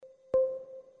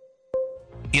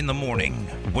In the morning,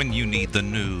 when you need the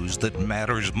news that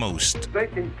matters most. They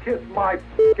can kiss my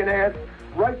f***ing ass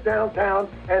right downtown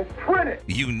and print it.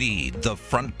 You need the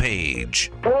front page.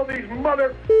 All these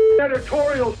mother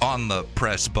editorials. On the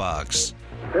press box.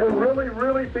 They're really,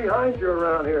 really behind you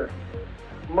around here.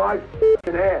 My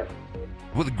f***ing ass.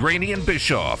 With Graney and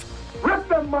Bischoff. Rip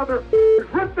them mother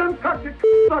rip them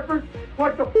suckers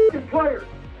like the f***ing players.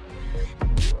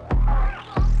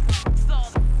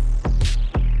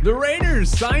 The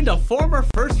Raiders signed a former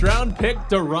first-round pick,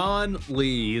 Deron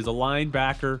Lee. He's a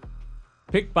linebacker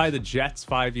picked by the Jets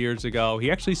 5 years ago. He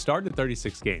actually started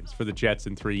 36 games for the Jets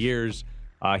in 3 years.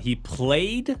 He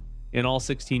played in all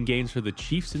 16 games for the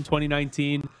Chiefs in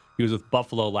 2019. He was with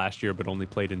Buffalo last year, but only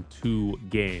played in 2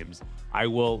 games. I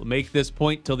will make this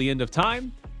point till the end of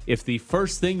time. If the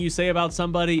first thing you say about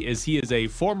somebody is he is a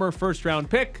former first-round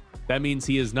pick, that means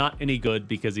he is not any good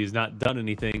because he's not done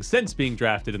anything since being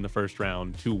drafted in the first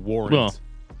round to warrant. Well,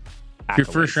 if you're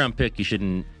first round pick, you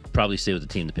shouldn't probably stay with the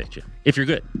team that picked you. If you're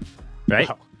good, right?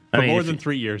 Wow. For more than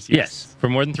 3 years, yes. For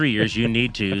more than 3 years, you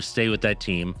need to stay with that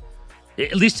team,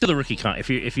 at least to the rookie contract.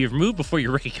 If you've moved before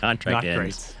your rookie contract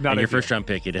ends, and your first round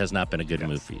pick, it has not been a good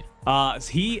move for you.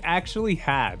 He actually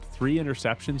had 3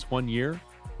 interceptions 1 year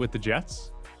with the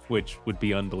Jets, which would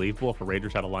be unbelievable if the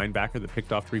Raiders had a linebacker that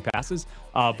picked off 3 passes.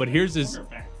 But here's his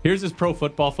Pro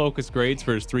Football Focus grades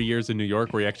for his 3 years in New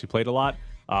York, where he actually played a lot.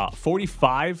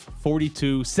 45,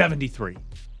 42, 73.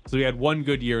 So he had 1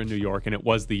 good year in New York, and it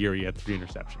was the year he had 3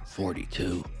 interceptions.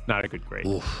 42. Not a good grade.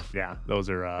 Oof. Yeah, those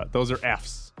are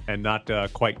Fs, and not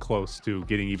quite close to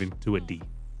getting even to a D.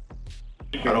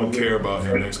 I don't care about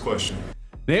him. Next question.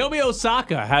 Naomi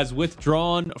Osaka has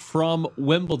withdrawn from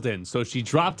Wimbledon. So she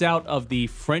dropped out of the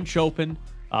French Open.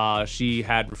 She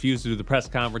had refused to do the press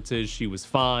conferences. She was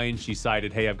fine. She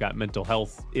cited, hey, I've got mental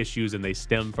health issues, and they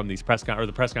stem from these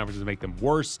the press conferences make them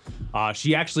worse.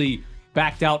 She actually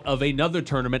backed out of another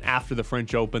tournament after the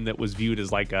French Open that was viewed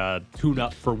as like a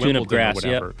tune-up for Wimbledon or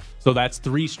whatever. Yep. So that's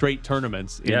 3 straight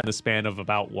tournaments in the span of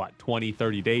about, 20,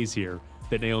 30 days here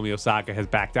that Naomi Osaka has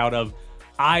backed out of.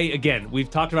 We've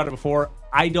talked about it before.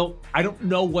 I don't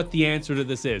know what the answer to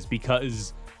this is,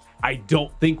 because I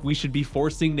don't think we should be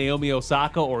forcing Naomi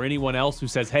Osaka or anyone else who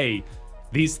says, hey,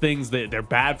 these things, they're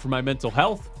bad for my mental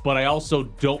health. But I also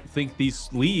don't think these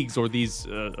leagues or these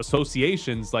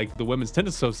associations, like the Women's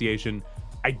Tennis Association,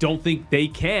 I don't think they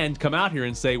can come out here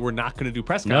and say we're not going to do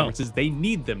press conferences. No. They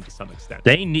need them to some extent.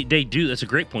 They do. That's a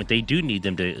great point. They do need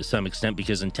them to some extent,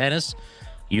 because in tennis,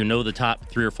 you know the top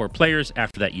 3 or 4 players.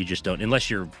 After that, you just don't. Unless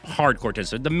you're hardcore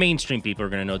tennis. The mainstream people are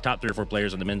going to know the top 3 or 4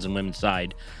 players on the men's and women's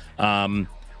side.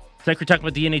 It's like we're talking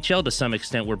about the NHL to some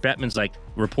extent, where Bettman's like,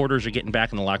 reporters are getting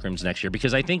back in the locker rooms next year.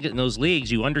 Because I think in those leagues,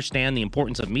 you understand the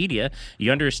importance of media.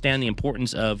 You understand the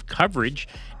importance of coverage.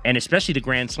 And especially the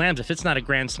Grand Slams. If it's not a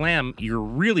Grand Slam, you're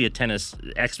really a tennis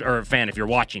expert or a fan if you're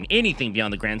watching anything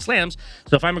beyond the Grand Slams.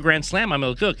 So if I'm a Grand Slam, I'm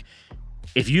like, look,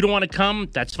 if you don't want to come,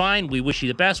 that's fine. We wish you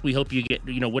the best. We hope you get,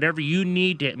 whatever you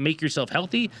need to make yourself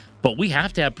healthy. But we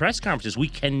have to have press conferences. We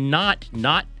cannot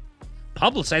not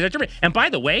publicize that. And by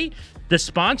the way, the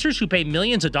sponsors who pay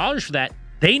millions of dollars for that,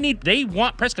 they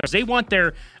want press conferences. They want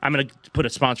their, I'm going to put a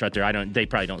sponsor out there. They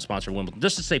probably don't sponsor Wimbledon.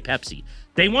 Just to say Pepsi.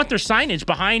 They want their signage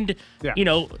behind,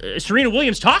 Serena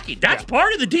Williams talking. That's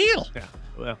part of the deal. Yeah.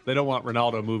 Well, they don't want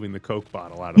Ronaldo moving the Coke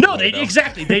bottle out of the way. No,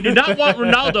 exactly. They do not want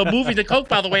Ronaldo moving the Coke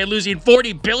bottle away and losing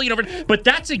 $40 billion over. But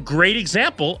that's a great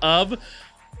example of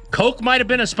Coke might have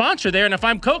been a sponsor there, and if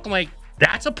I'm Coke, I'm like,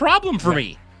 that's a problem for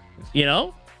me.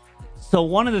 So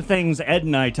one of the things Ed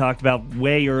and I talked about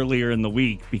way earlier in the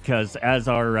week, because as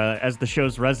the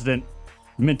show's resident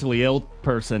mentally ill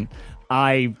person,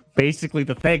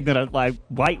 the thing that I like,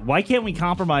 why can't we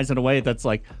compromise in a way that's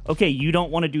like, okay, you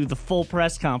don't want to do the full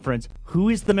press conference. Who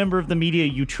is the member of the media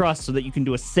you trust so that you can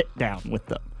do a sit down with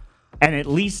them? And at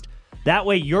least that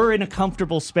way you're in a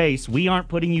comfortable space. We aren't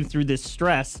putting you through this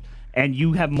stress, and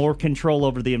you have more control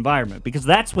over the environment, because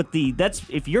that's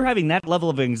if you're having that level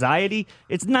of anxiety,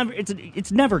 it's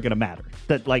never going to matter.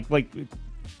 That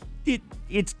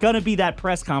it's going to be that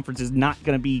press conference is not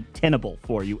going to be tenable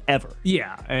for you ever.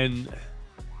 Yeah, and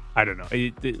I don't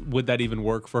know. Would that even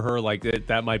work for her? Like,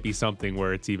 that might be something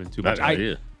where it's even too much.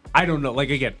 I don't know. Like,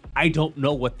 again, I don't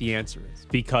know what the answer is,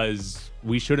 because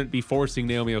we shouldn't be forcing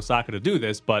Naomi Osaka to do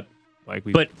this. But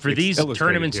for these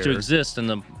tournaments to exist and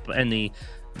the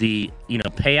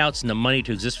payouts and the money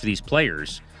to exist for these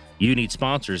players, you need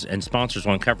sponsors, and sponsors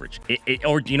want coverage.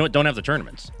 Don't have the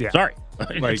tournaments. Yeah. Sorry.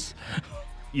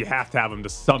 You have to have them to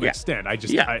some extent. I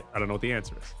don't know what the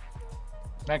answer is.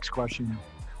 Next question.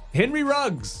 Henry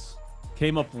Ruggs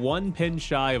came up one pin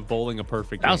shy of bowling a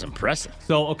perfect game. That was impressive.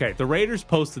 So, okay, the Raiders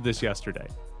posted this yesterday,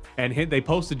 and they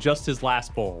posted just his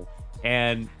last bowl,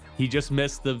 and he just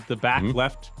missed the back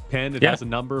left pin. It has a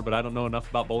number, but I don't know enough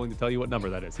about bowling to tell you what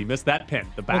number that is. He missed that pin,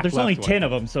 the back Well, there's left only one. 10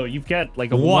 of them, so you've got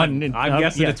like a One. one. I'm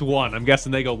guessing it's one. I'm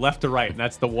guessing they go left to right, and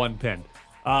that's the one pin.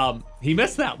 He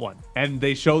missed that one, and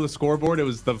they show the scoreboard. It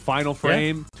was the final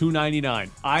frame,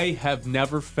 299. I have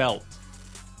never felt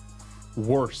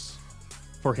worse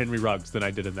for Henry Ruggs than I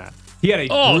did in that. He had a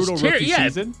brutal rookie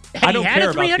season. I don't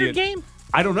care about the game.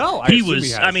 I don't know. He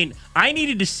was. I mean, I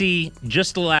needed to see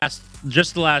just the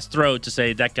last throw to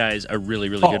say that guy's a really,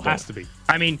 really good bowler. Has to be.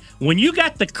 I mean, when you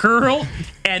got the curl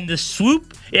and the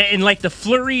swoop and like the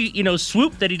flurry,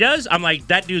 swoop that he does, I'm like,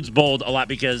 that dude's bowled a lot,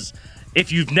 because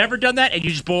if you've never done that and you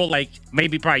just bowl like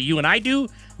maybe probably you and I do,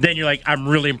 then you're like, I'm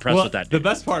really impressed with that dude. The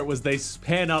best part was they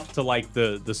pan up to like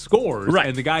the scores, right,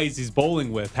 and the guys he's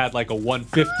bowling with had like a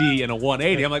 150 and a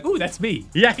 180. I'm like, ooh, that's me.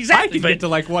 Yeah, exactly. I can get to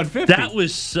like 150.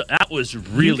 That was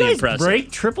really you guys impressive.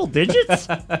 Break triple digits?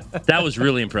 That was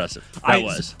really impressive. That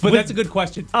was. But that's a good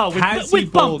question. Oh,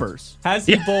 with bumpers. Has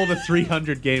he bowled a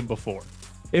 300 game before?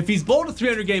 If he's bowled a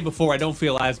 300 game before, I don't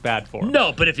feel as bad for him.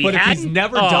 No, but if he's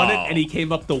never done it and he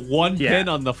came up the one pin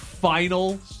on the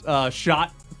final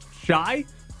shot shy,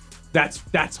 that's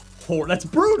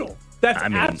brutal. That's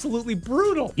absolutely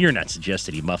brutal. You're not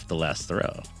suggesting he muffed the last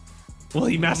throw. Well,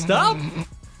 he messed up.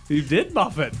 He did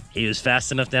muff it. He was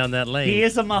fast enough down that lane. He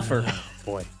is a muffer. Oh,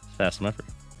 boy. Fast muffer.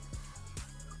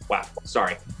 Wow.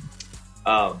 Sorry.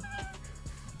 I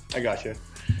got you.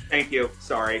 Thank you.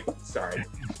 Sorry.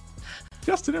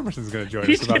 Justin Emerson's going to join us.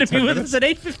 He's going to be with minutes. us at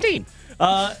 8:15.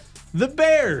 The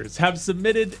Bears have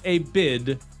submitted a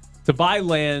bid to buy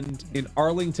land in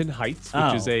Arlington Heights,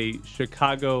 which is a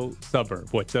Chicago suburb.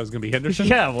 What, that was going to be Henderson?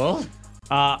 Yeah, well.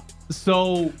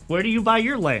 So where do you buy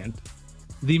your land?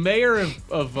 The mayor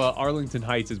of Arlington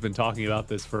Heights has been talking about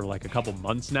this for like a couple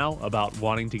months now, about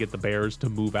wanting to get the Bears to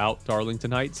move out to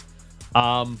Arlington Heights.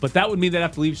 But that would mean they'd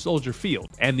have to leave Soldier Field.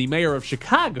 And the mayor of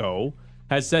Chicago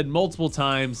has said multiple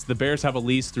times the Bears have a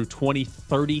lease through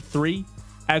 2033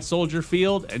 at Soldier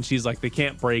Field, and she's like, they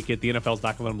can't break it. The NFL's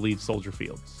not going to let them leave Soldier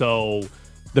Field. So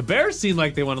the Bears seem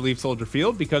like they want to leave Soldier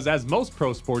Field because, as most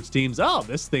pro sports teams,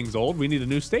 this thing's old. We need a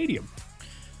new stadium.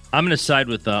 I'm going to side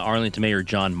with Arlington Mayor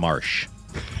John Marsh.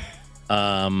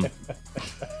 I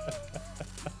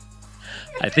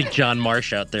think John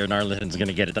Marsh out there in Arlington's going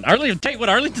to get it done.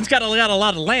 Arlington's got a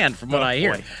lot of land from what I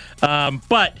hear.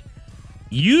 But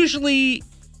usually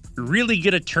really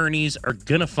good attorneys are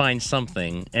going to find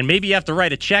something, and maybe you have to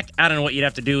write a check. I don't know what you'd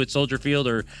have to do at Soldier Field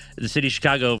or the city of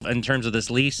Chicago in terms of this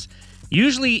lease.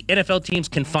 Usually NFL teams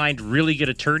can find really good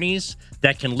attorneys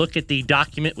that can look at the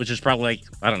document, which is probably like,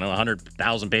 I don't know,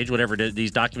 100,000 page, whatever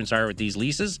these documents are with these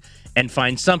leases, and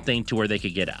find something to where they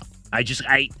could get out.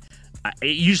 It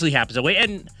usually happens that way.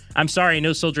 And I'm sorry, I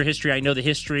know Soldier history. I know the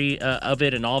history of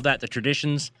it and all that, the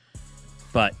traditions.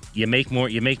 But you make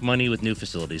money with new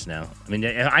facilities now. I mean,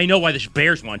 I know why the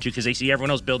Bears want to, because they see everyone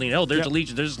else building. Oh, there's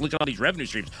Allegiant. There's look at all these revenue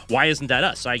streams. Why isn't that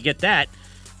us? So I get that,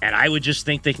 and I would just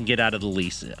think they can get out of the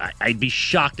lease. I'd be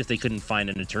shocked if they couldn't find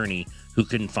an attorney who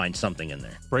couldn't find something in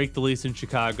there. Break the lease in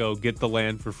Chicago, get the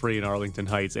land for free in Arlington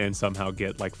Heights, and somehow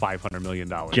get like $500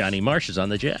 million. Johnny Marsh is on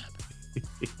the job.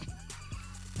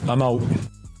 I'm out.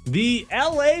 The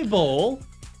LA Bowl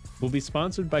will be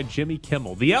sponsored by Jimmy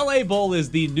Kimmel. The LA Bowl is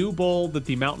the new bowl that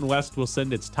the Mountain West will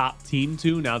send its top team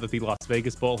to now that the Las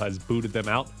Vegas Bowl has booted them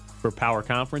out for power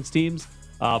conference teams.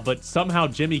 But somehow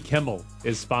Jimmy Kimmel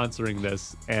is sponsoring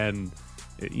this, and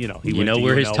he went to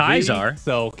where his UNLV, ties are.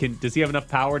 So does he have enough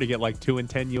power to get like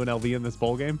 2-10 UNLV in this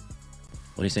bowl game?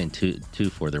 What are you saying? 2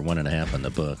 for? They're 1.5 on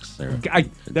the books.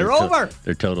 They're over.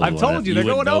 They're totally. I've told you they're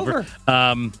going over.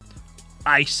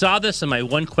 I saw this, and my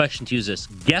one question to you is this: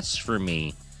 guess for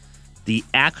me the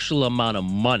actual amount of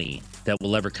money that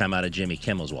will ever come out of Jimmy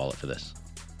Kimmel's wallet for this.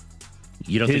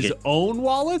 You don't his think own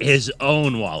wallet? His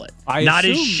own wallet. I not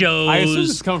assume, his shows. I assume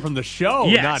it's coming from the show,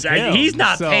 yes, not him. He's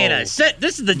not paying a cent.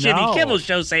 This is the Jimmy Kimmel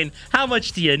show saying, how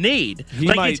much do you need?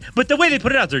 But the way they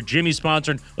put it out there, Jimmy's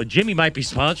sponsoring. Well, Jimmy might be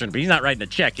sponsoring, but he's not writing a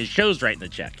check. His show's writing the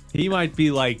check. He might be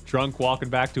like drunk walking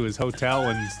back to his hotel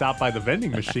and stop by the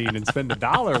vending machine and spend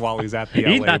 $1 while he's at the LA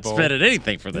Bowl. He's not spending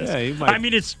anything for this. Yeah, he might. I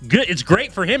mean, it's good. It's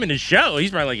great for him and his show.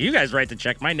 He's probably like, you guys write the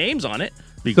check. My name's on it.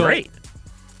 Be great.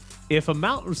 When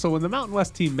the Mountain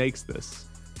West team makes this,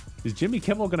 is Jimmy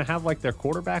Kimmel going to have like their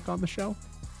quarterback on the show?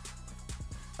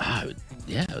 I would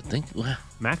think. Well,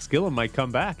 Max Gillum might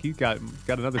come back. He's got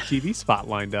another TV spot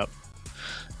lined up.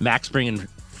 Max bringing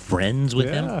friends with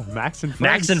him. Max and Friends.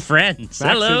 Max and Friends. Max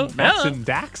Hello. and, Max Hello. and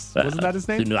Dax. Wasn't that his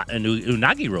name? An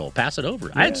unagi roll. Pass it over.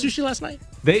 I had sushi last night.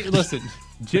 They listen.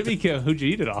 Jimmy Kimmel, who'd you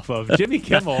eat it off of? Jimmy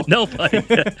Kimmel. Nobody.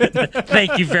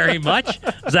 Thank you very much.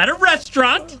 Is that a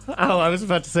restaurant? Oh, I was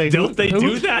about to say, Don't they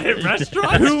do that at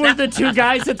restaurants? Who were the two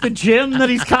guys at the gym that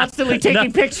he's constantly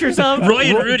taking pictures of? Roy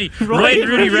and Rudy. Roy and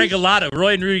Rudy Rudy. Regalado.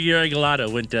 Roy and Rudy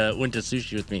Regalado went to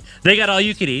sushi with me. They got all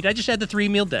you could eat. I just had the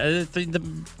 3-meal the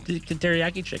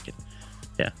teriyaki chicken.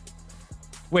 Yeah.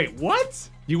 Wait, what?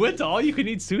 You went to all you can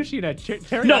eat sushi and had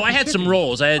teriyaki No, I had chicken? some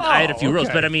rolls. I had a few rolls,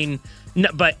 okay. but I mean, no,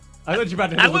 but I thought you were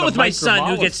about to I hit went a with my Mike son,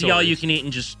 who Grimala gets the all story. you can eat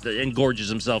and just engorges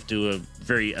himself to a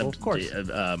very Well, of course.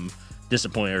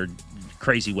 disappointing or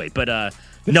crazy way. But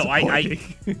no, I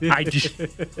just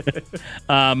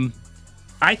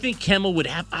I think Kimmel would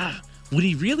have. Would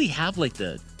he really have like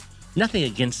the nothing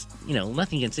against any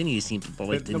of these teams, but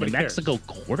like the New Nobody cares. Mexico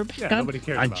quarterback Yeah, nobody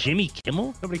cares on about Jimmy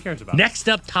Kimmel? Nobody cares about it. Next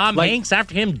up, Tom Like- Hanks.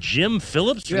 After him, Jim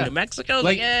Phillips from Yeah. New Mexico.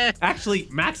 Like, eh. actually,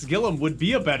 Max Gillum would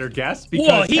be a better guest because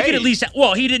Well, he hey, could at least.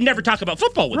 He did never talk about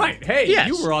football with right. him. Hey, Yes.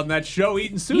 you were on that show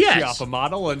eating sushi Yes. off a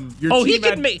model, and your Oh, team he could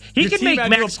had, make your team had to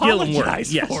Max Gillum work.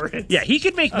 apologize Yes. for it. Yeah, he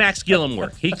could make Max Gillum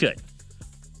work. He could.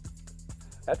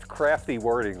 That's crafty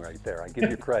wording right there. I give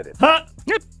you credit.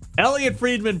 Elliot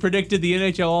Friedman predicted the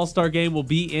NHL All-Star Game will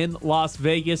be in Las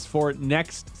Vegas for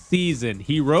next season.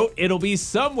 He wrote, "It'll be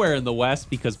somewhere in the West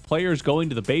because players going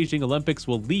to the Beijing Olympics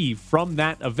will leave from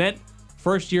that event.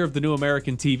 First year of the new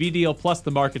American TV deal, plus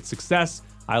the market success.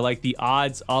 I like the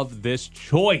odds of this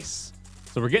choice."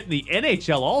 So we're getting the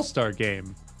NHL All-Star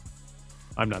Game.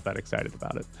 I'm not that excited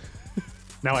about it.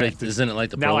 Now I have to, Isn't it like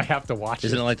the now Pro? I have to watch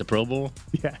Isn't it. it like the Pro Bowl?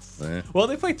 Yes. Eh. Well,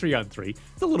 they play 3-on-3.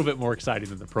 It's a little bit more exciting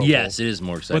than the Pro Yes, Bowl. it is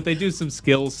more exciting. But they do some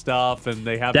skills stuff, and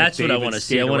they have. That's what I McDavid want to see.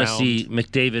 skate I want to around. see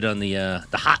McDavid on the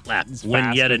hot lap He's win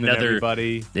faster yet than another.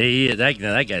 everybody. Yeah,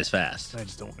 that guy's fast. I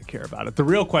just don't want to care about it. The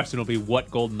real question will be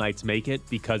what Golden Knights make it,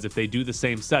 because if they do the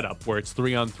same setup where it's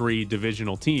 3-on-3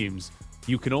 divisional teams,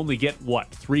 you can only get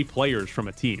 3 players from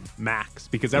a team max,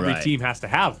 because every Right. team has to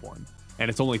have one, and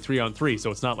it's only 3-on-3,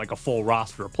 so it's not like a full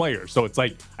roster of players. So it's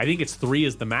like I think it's 3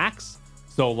 is the max.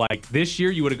 So like this year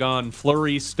you would have gone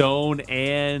Fleury, Stone,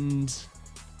 and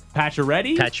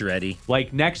Pacioretty. Pacioretty,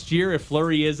 Like next year, if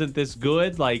Fleury isn't this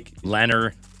good, like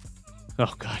Leonard,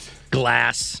 oh god.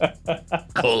 Glass,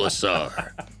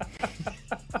 Colasar.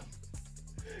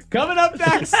 Coming up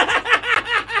next,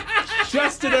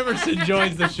 Justin Emerson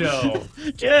joins the show.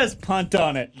 Just punt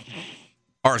on it.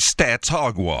 Our stats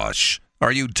hogwash.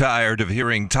 Are you tired of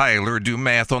hearing Tyler do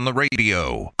math on the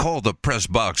radio? Call the Press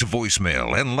Box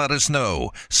voicemail and let us know.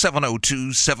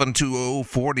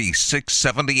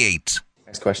 702-720-4678.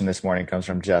 Next question this morning comes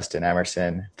from Justin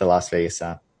Emerson, the Las Vegas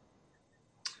Sun.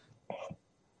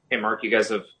 Hey, Mark, you guys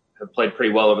have played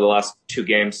pretty well over the last 2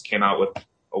 games, came out with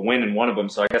a win in one of them.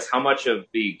 So I guess how much of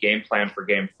the game plan for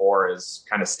game 4 is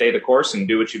kind of stay the course and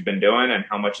do what you've been doing, and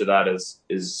how much of that is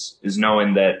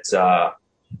knowing that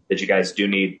that you guys do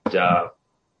need I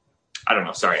don't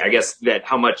know, sorry. I guess that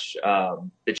how much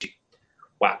that you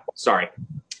wow, sorry.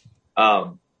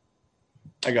 I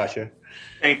got you.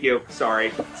 Thank you.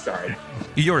 Sorry.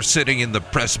 You're sitting in the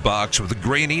Press Box with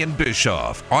Graney and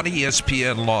Bischoff on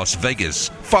ESPN Las Vegas.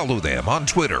 Follow them on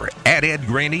Twitter at Ed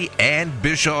Graney and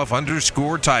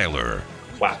Bischoff_Tyler.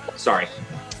 Wow, sorry.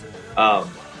 I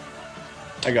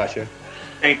got you.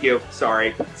 Thank you.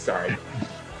 Sorry.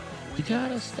 You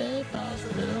gotta stay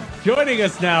positive. Joining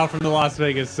us now from the Las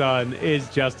Vegas Sun is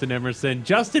Justin Emerson.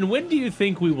 Justin, when do you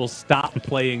think we will stop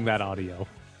playing that audio?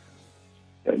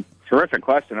 Terrific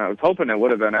question. I was hoping it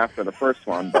would have been after the first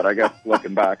one, but I guess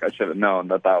looking back, I should have known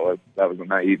that was a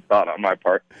naive thought on my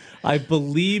part. I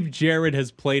believe Jared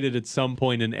has played it at some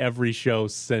point in every show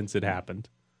since it happened.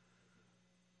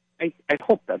 I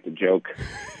hope that's a joke.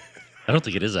 I don't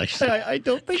think it is actually. I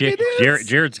don't think it is.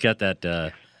 Jared's got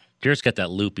that. Jared's got that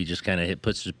loop. He just kind of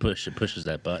pushes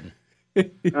that button.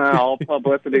 All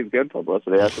publicity is good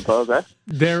publicity, I suppose.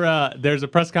 There's a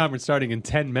press conference starting in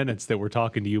 10 minutes that we're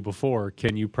talking to you before.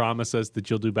 Can you promise us that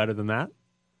you'll do better than that?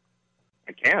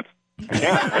 I can't.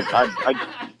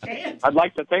 I'd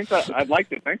like to think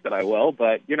that I will,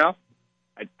 but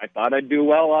I thought I'd do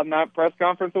well on that press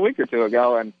conference a week or two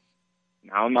ago, and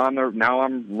now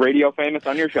I'm radio famous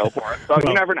on your show for it. So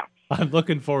you never know. I'm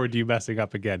looking forward to you messing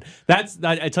up again.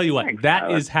 I tell you what, Thanks, that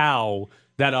Tyler. is how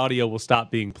that audio will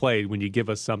stop being played, when you give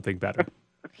us something better.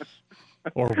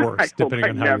 Or worse, I hope depending I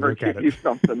on how you never look at give you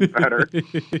something better.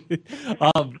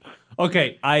 it.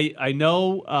 Okay, I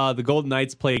know the Golden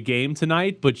Knights play a game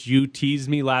tonight, but you teased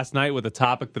me last night with a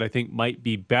topic that I think might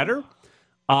be better.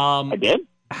 I did?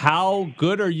 How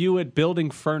good are you at building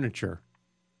furniture?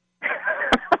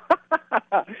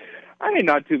 I mean,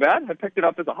 not too bad. I picked it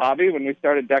up as a hobby when we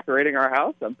started decorating our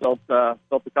house. I built a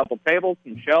couple tables,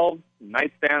 some shelves, some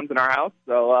nightstands in our house.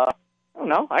 So I don't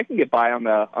know. I can get by on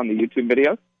the YouTube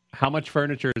videos. How much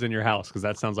furniture is in your house? Because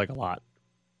that sounds like a lot.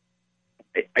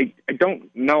 I don't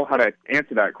know how to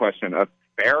answer that question. A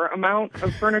fair amount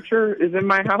of furniture is in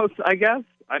my house, I guess.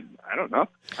 I don't know.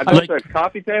 I built a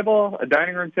coffee table, a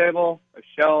dining room table, a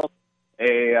shelf,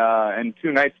 and 2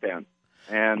 nightstands,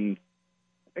 and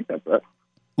I think that's it.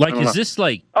 Like, is this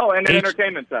like? Oh, and an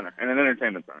entertainment center.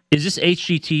 Is this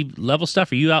HGT level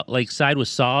stuff? Are you out like side with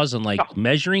saws and like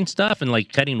measuring stuff and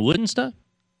like cutting wood and stuff?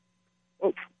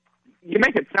 Well, you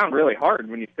make it sound really hard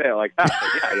when you say it like that.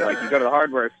 But yeah, you go to the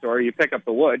hardware store, you pick up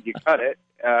the wood, you cut it,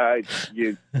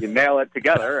 you nail it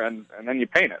together, and then you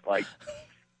paint it. Like,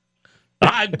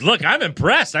 look, I'm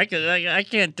impressed. I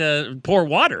can't pour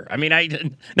water. I mean, I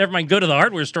never mind go to the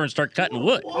hardware store and start cutting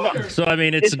wood. So I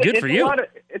mean, it's good for you.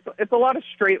 It's a lot of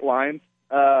straight lines.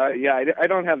 I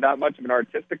don't have that much of an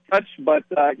artistic touch, but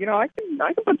I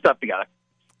can put stuff together.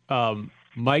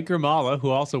 Mike Grimala, who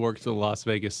also works at the Las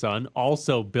Vegas Sun,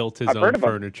 also built his own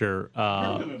furniture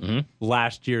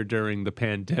last year during the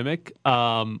pandemic.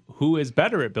 Who is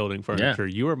better at building furniture,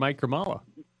 you or Mike Grimala?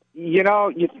 You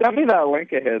sent me that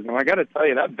link of his, and I got to tell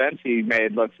you, that bench he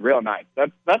made looks real nice.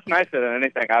 That's nicer than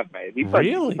anything I've made. He put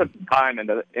some time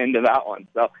into that one.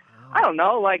 So I don't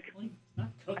know. Like,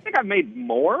 I think I've made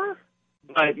more,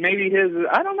 but maybe his.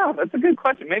 I don't know. That's a good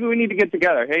question. Maybe we need to get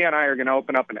together. He and I are going to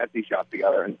open up an Etsy shop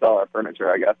together and sell our furniture,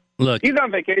 I guess. Look, he's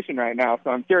on vacation right now,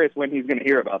 so I'm curious when he's going to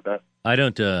hear about this.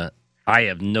 I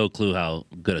have no clue how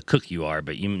good a cook you are,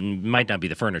 but you might not be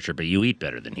the furniture, but you eat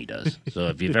better than he does. So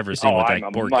if you've ever seen what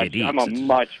that poor kid eats, I'm a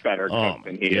much better cook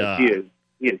than he is.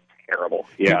 He is terrible.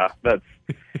 Yeah,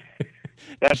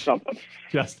 that's something.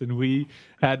 Justin, we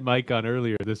had Mike on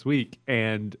earlier this week,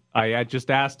 and I just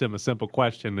asked him a simple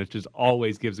question that just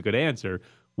always gives a good answer.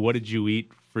 What did you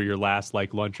eat for your last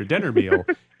lunch or dinner meal?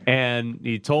 And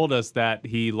he told us that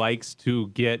he likes to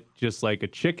get just like a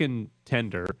chicken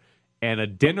tender and a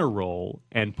dinner roll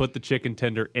and put the chicken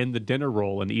tender in the dinner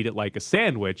roll and eat it like a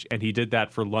sandwich. And he did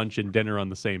that for lunch and dinner on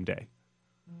the same day.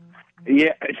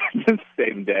 Yeah, the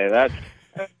same day. That's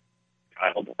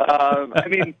wild.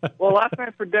 Last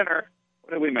night for dinner,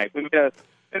 what did we make? We made a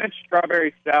spinach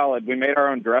strawberry salad. We made our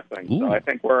own dressing. Ooh. So I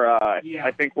think we're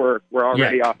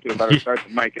already off to a better start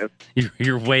than Mike is.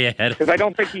 You're way ahead. Because I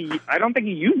don't think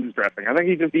he uses dressing. I think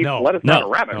he just eats lettuce and a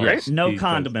rabbit, right? No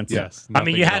condiments. Yes. I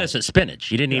mean, you had us at spinach.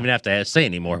 You didn't even have to say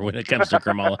anymore when it comes to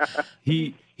Grimala.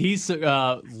 He's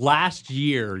last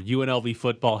year UNLV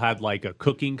football had like a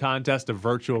cooking contest, a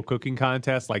virtual cooking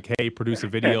contest, like, hey, produce a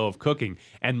video of cooking.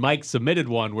 And Mike submitted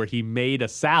one where he made a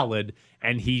salad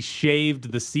and he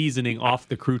shaved the seasoning off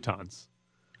the croutons.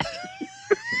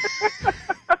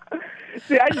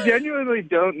 See, I genuinely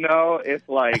don't know if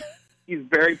he's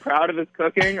very proud of his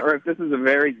cooking or if this is a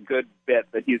very good bit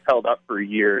that he's held up for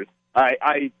years.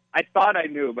 I thought I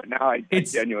knew, but now I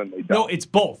genuinely don't. No, it's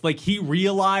both. Like, he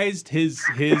realized his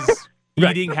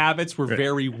eating habits were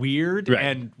very weird,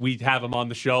 and we'd have him on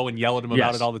the show and yell at him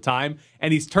about it all the time.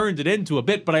 And he's turned it into a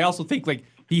bit, but I also think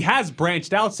he has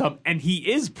branched out some, and he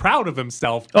is proud of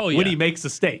himself when he makes a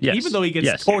steak. Yes. Even though he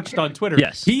gets torched on Twitter,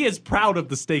 he is proud of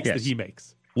the steaks that he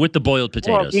makes. With the boiled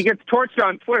potatoes. Well, he gets torched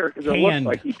on Twitter because it looks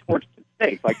like he torched the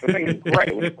steak. Like, the thing is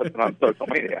great when he puts it on social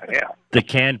media. Yeah. The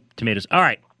canned tomatoes. All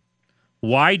right.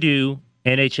 Why do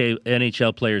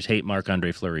NHL players hate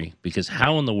Marc-Andre Fleury? Because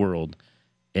how in the world,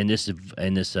 in this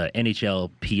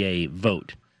NHLPA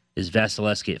vote, is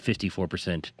Vasilevsky at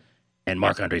 54% and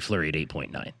Marc-Andre Fleury at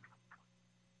 8.9%?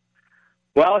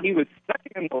 Well, he was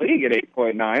second in the league at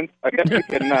 8.9. I guess we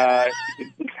can.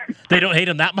 They don't hate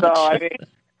him that much. So I mean,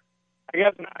 I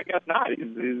guess not. He's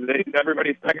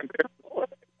everybody's second favorite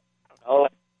player.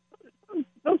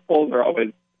 Those polls are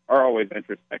always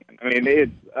interesting. I mean, it's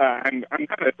I'm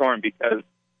kind of torn because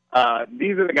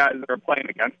these are the guys that are playing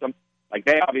against them. Like,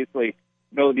 they obviously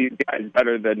know these guys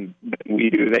better than we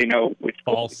do. They know which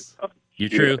false. You're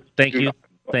true. Thank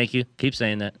you. Keep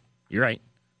saying that. You're right.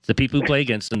 It's the people who play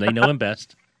against them. They know him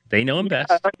best. They know him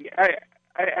best. I mean,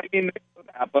 they know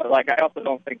that, but I also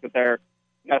don't think that they're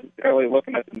necessarily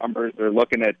looking at the numbers or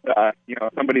looking at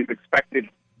somebody's expected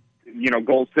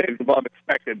goals saved above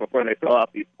expected before they fill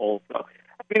out these polls. So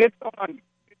I mean, it's on.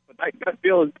 My gut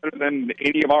feel is better than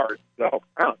any of ours. So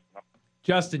I don't know.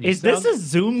 Justin, is this a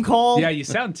Zoom call? Yeah, you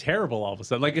sound terrible all of a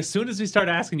sudden. Like, as soon as we start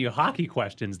asking you hockey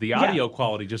questions, the audio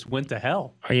quality just went to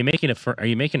hell. Are you making a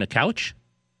couch?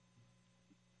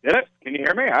 Did it? Can you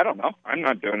hear me? I don't know. I'm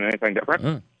not doing anything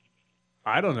different.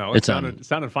 I don't know. It's It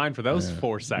sounded fine for those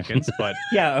 4 seconds, but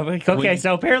Yeah, okay,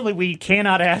 so apparently we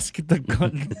cannot ask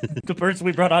the person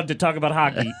we brought on to talk about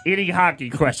hockey any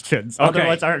hockey questions. Okay.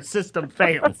 Otherwise, our system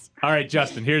fails. all right,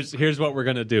 Justin. Here's what we're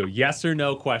gonna do: yes or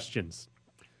no questions.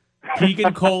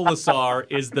 Keegan Colasar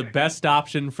is the best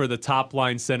option for the top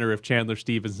line center if Chandler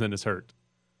Stevenson is hurt.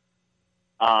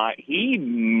 He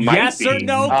might Yes be. or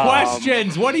no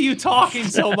questions. What are you talking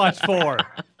so much for?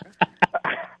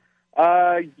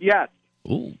 Yes.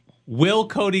 Ooh. Will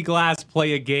Cody Glass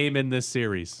play a game in this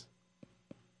series?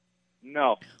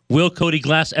 No. Will Cody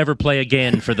Glass ever play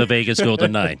again for the Vegas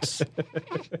Golden Knights?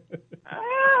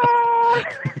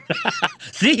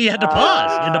 See, he had to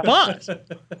pause.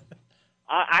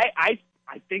 I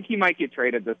think he might get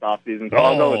traded this offseason, so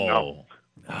I'll go with no.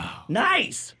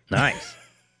 Nice. Nice.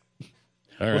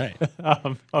 All right.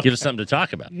 Okay. Give us something to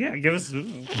talk about. Yeah, give us.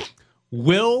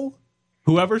 Will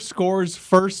whoever scores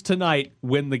first tonight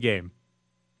win the game?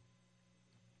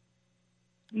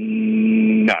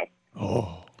 No.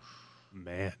 Oh,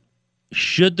 man.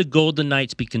 Should the Golden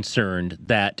Knights be concerned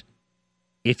that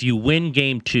if you win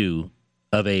game 2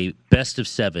 of a best of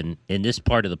 7 in this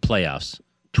part of the playoffs,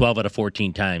 12 out of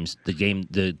 14 times, the team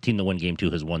that won game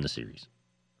 2 has won the series?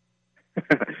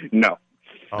 No.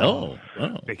 Oh.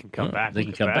 They can come back. They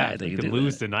can come back. They They can can do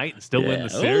lose that. tonight and still win Yeah. the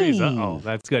series. Ooh. Oh,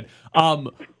 that's good.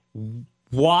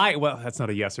 Why? Well, that's not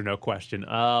a yes or no question.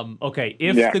 Okay,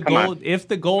 if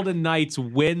the Golden Knights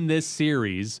win this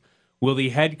series, will the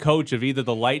head coach of either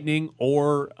the Lightning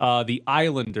or the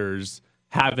Islanders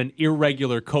have an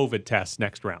irregular COVID test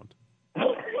next round?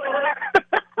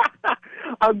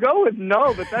 I'll go with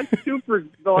no, but that's 2 for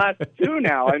the last 2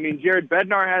 now. I mean, Jared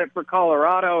Bednar had it for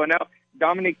Colorado, and now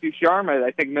Dominique Ducharme,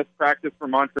 I think, missed practice for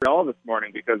Montreal this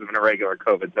morning because of an irregular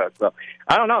COVID test. So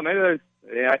I don't know. Maybe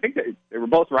I think they were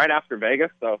both right after Vegas,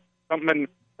 so something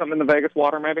in the Vegas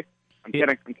water, maybe. I'm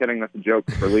kidding. That's a joke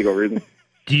for legal reasons.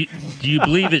 Do you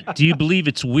believe it? Do you believe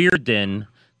it's weird then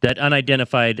that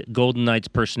unidentified Golden Knights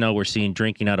personnel were seen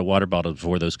drinking out of water bottles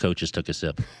before those coaches took a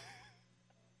sip?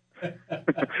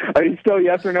 Are you still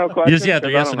yes or no questions? Yeah,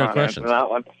 they're yes or no Answer questions. that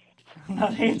one. I'm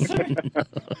not answering.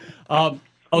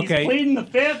 Okay. He's pleading the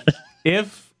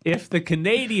fifth. If the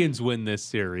Canadians win this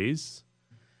series,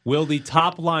 will the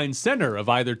top line center of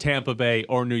either Tampa Bay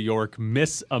or New York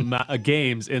miss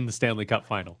games in the Stanley Cup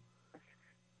final?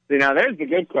 See, now there's the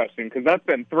good question, because that's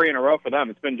been 3 in a row for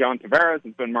them. It's been John Tavares,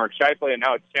 it's been Mark Scheifele, and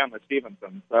now it's Chandler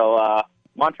Stevenson. So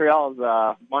Montreal is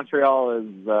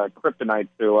kryptonite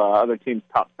to other teams'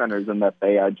 top centers in that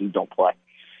they just don't play.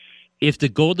 If the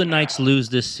Golden Knights lose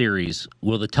this series,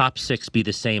 will the top 6 be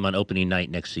the same on opening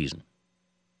night next season?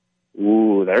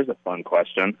 Ooh, there's a fun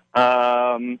question.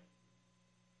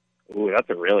 Ooh, that's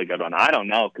a really good one. I don't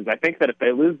know, because I think that if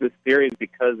they lose this series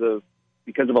because of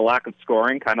a lack of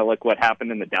scoring, kind of like what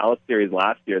happened in the Dallas series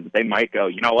last year, that they might go,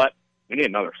 you know what, we need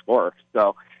another scorer.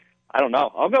 So I don't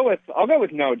know. I'll go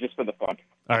with no, just for the fun.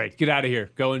 All right, get out of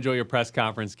here. Go enjoy your press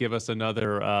conference. Give us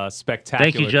another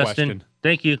spectacular Thank you, Justin. question.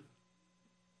 Thank you.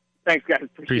 Thanks, guys.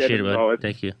 Appreciate it, bud.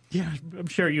 Thank you. Yeah, I'm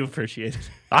sure you appreciate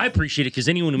it. I appreciate it because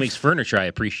anyone who makes furniture, I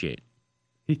appreciate.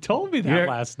 He told me that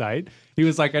last night. He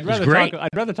was like, I'd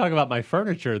rather talk about my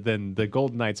furniture than the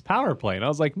Golden Knights power play. And I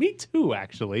was like, me too,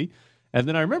 actually. And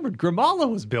then I remembered Grimala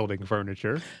was building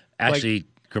furniture. Actually,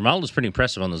 Grimala was pretty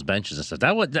impressive on those benches and stuff.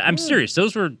 I'm serious.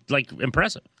 Those were like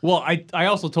impressive. Well, I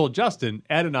also told Justin,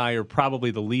 Ed and I are probably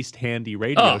the least handy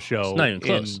radio show it's not even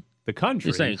close. in the country.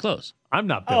 It's not even close. I'm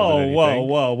not building anything.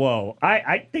 Whoa.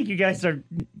 I think you guys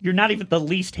you're not even the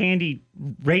least handy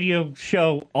radio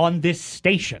show on this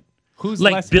station. Who's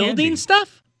like less building handy?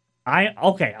 stuff?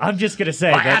 I'm just gonna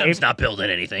say Well, that Adam's not building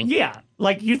anything. Yeah,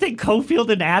 like you think Cofield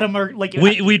and Adam are like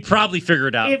we'd probably figure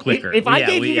it out quicker. If I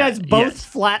gave you guys both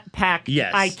flat pack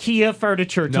Yes. IKEA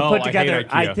furniture to No, put I together, hate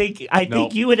IKEA. I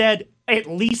think you would at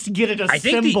least get it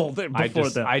assembled before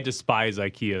them. I despise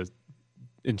IKEA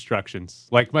instructions.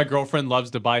 Like my girlfriend loves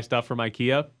to buy stuff from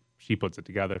IKEA. She puts it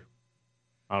together.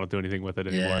 I don't do anything with it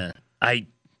anymore. Yeah.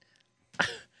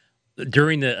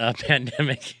 During the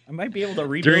pandemic, I might be able to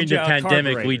rebuild during the you a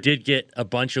pandemic, we carburetor. did get a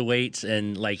bunch of weights,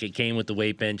 and like it came with the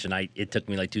weight bench, and it took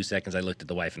me like 2 seconds. I looked at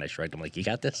the wife and I shrugged. I'm like, "You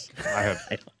got this?" I have.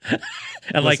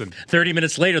 And Listen. like 30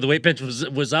 minutes later, the weight bench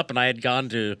was up, and I had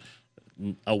gone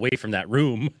away from that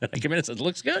room. I came in and said, "It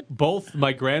looks good." Both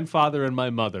my grandfather and my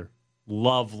mother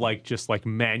love just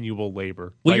manual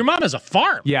labor. Well, your mom has a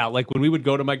farm. Yeah, like when we would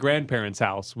go to my grandparents'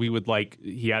 house, we would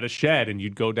he had a shed and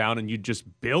you'd go down and you'd just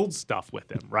build stuff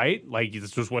with him, right? Like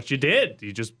this was what you did.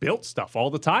 You just built stuff all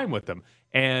the time with them.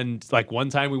 And like one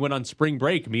time we went on spring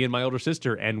break, me and my older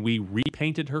sister, and we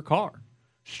repainted her car.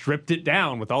 stripped it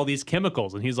down with all these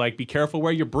chemicals, and he's like, "Be careful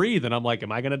where you breathe." And I'm like,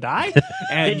 "Am I going to die?"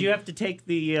 And Did you have to take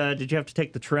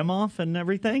the trim off and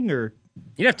everything, or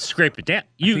You'd have to scrape it down. I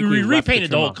think You we left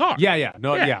repainted the trim whole off. car. Yeah.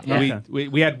 Yeah.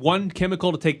 We had one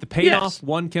chemical to take the paint Yes. off,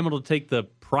 one chemical to take the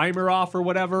primer off or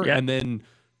whatever, Yeah. and then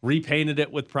repainted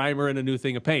it with primer and a new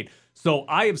thing of paint. So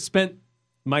I have spent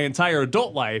my entire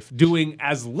adult life doing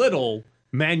as little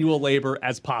manual labor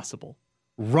as possible,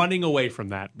 running away from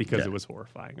that because it was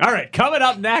horrifying. All right, coming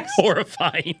up next,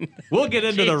 Horrifying. we'll get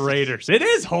into the Raiders. It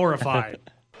is horrifying.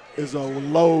 Is a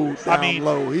low down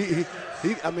low.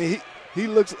 He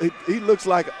looks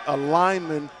like a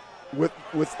lineman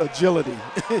with agility.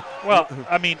 Well,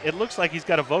 I mean, it looks like he's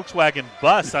got a Volkswagen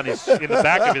bus on his in the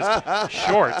back of his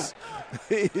shorts.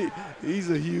 He's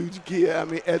a huge kid. I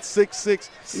mean, at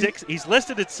 6'6", He's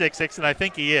listed at 6'6", and I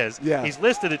think he is. Yeah. He's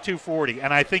listed at 240,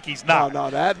 and I think he's not. No,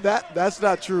 that's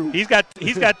not true. He's got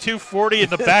 240 in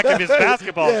the back of his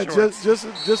basketball yeah, shorts.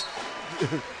 just.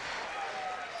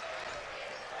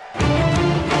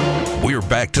 We're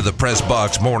back to the Press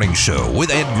Box Morning Show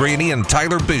with Ed Graney and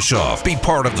Tyler Bischoff. Be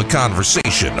part of the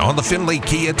conversation on the Finley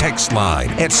Kia text line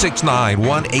at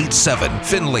 69187.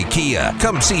 Finley Kia.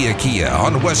 Come see a Kia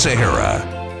on West Sahara.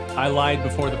 I lied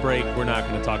before the break. We're not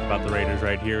going to talk about the Raiders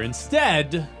right here.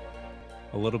 Instead,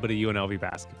 a little bit of UNLV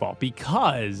basketball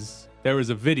because there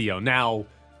was a video. Now,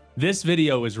 this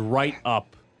video is right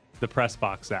up the Press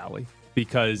Box alley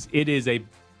because it is a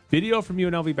video from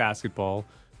UNLV basketball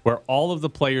where all of the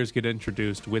players get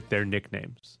introduced with their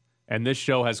nicknames. And this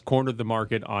show has cornered the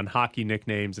market on hockey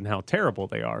nicknames and how terrible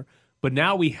they are. But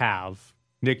now we have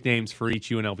nicknames for each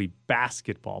UNLV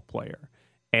basketball player.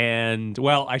 And,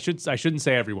 well, I shouldn't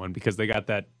say everyone because they got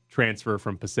that transfer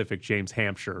from Pacific James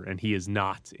Hampshire, and he is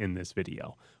not in this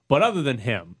video. But other than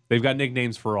him, they've got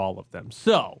nicknames for all of them.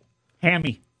 So,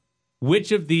 Hammy,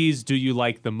 which of these do you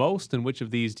like the most, and which of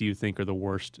these do you think are the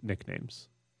worst nicknames?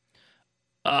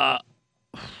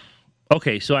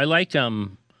 Okay, so I like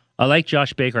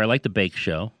Josh Baker. I like the Bake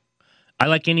Show. I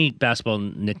like any basketball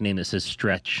nickname that says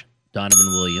Stretch.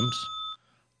 Donovan Williams.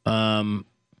 I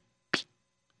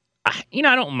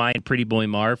don't mind Pretty Boy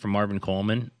Marv from Marvin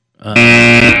Coleman.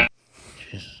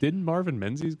 Didn't Marvin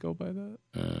Menzies go by that?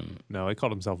 No, he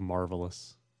called himself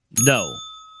Marvelous. No.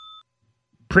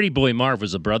 Pretty Boy Marv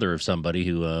was a brother of somebody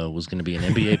who was going to be an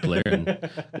NBA player, and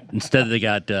instead they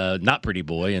got not Pretty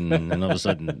Boy, and all of a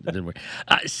sudden it didn't work.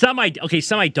 Some I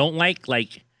don't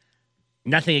like.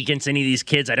 Nothing against any of these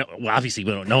kids. Obviously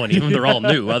we don't know any of them. They're all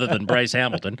new, other than Bryce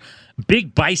Hamilton.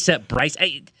 Big Bicep Bryce.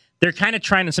 They're kind of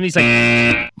trying to. Somebody's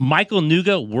like Michael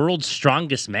Nuga, world's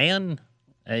strongest man.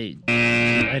 I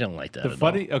don't like that.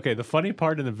 The funny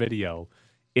part in the video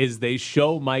is they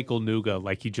show Michael Nuga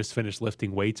like he just finished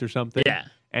lifting weights or something. Yeah.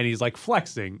 And he's like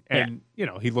flexing and,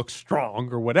 he looks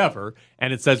strong or whatever.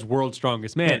 And it says world's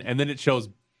strongest man. And then it shows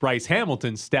Bryce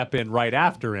Hamilton step in right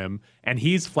after him and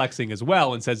he's flexing as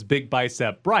well and says big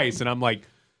bicep Bryce. And I'm like,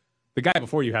 the guy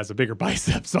before you has a bigger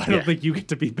bicep, so I don't think you get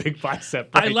to be big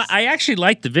bicep Bryce. I actually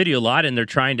like the video a lot, and they're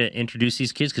trying to introduce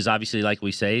these kids because obviously, like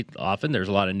we say often, there's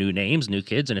a lot of new names, new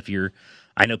kids. And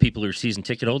I know people who are season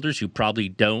ticket holders who probably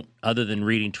don't, other than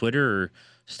reading Twitter or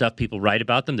stuff people write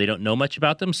about them, they don't know much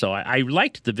about them. So I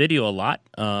liked the video a lot,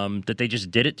 that they just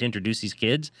did it to introduce these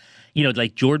kids.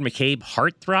 Like Jordan McCabe,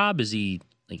 heartthrob. Is he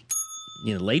like,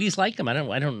 ladies like him? I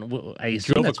don't know. I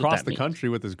assume drove that's what across that the means. country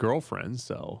with his girlfriend,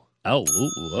 so. Oh,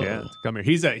 yeah, come here.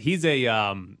 He's a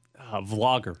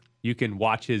vlogger. You can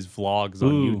watch his vlogs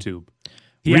on YouTube.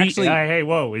 He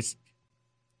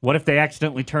what if they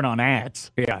accidentally turn on ads?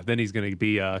 Yeah, then he's going to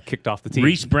be kicked off the team.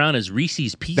 Reese Brown is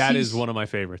Reese's Pieces. That is one of my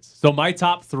favorites. So my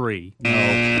top three.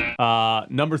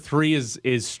 Number 3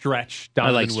 is Stretch.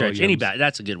 Donovan I like Stretch. Williams.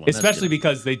 That's a good one. Especially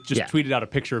because they just tweeted out a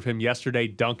picture of him yesterday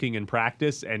dunking in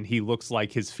practice, and he looks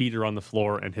like his feet are on the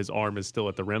floor and his arm is still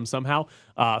at the rim somehow.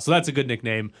 So that's a good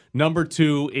nickname. Number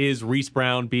 2 is Reese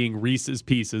Brown being Reese's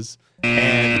Pieces.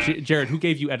 And Jared, who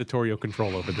gave you editorial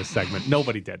control over this segment?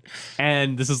 Nobody did.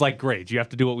 And this is like grades. You have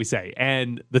to do what we say.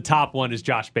 And the top one is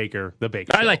Josh Baker, the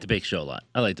Bake Show. I like the Bake Show a lot.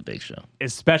 I like the Bake Show.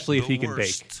 Especially if he can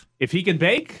bake. If he can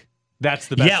bake, that's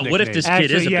the best nickname. What if this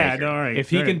kid is a baker? No, all right, if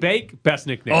he can bake, best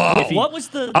nickname.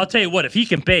 I'll tell you what, if he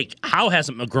can bake, how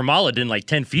hasn't Gramala done like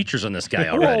 10 features on this guy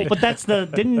already? But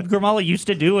didn't Gramala used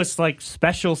to do a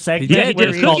special segment? He did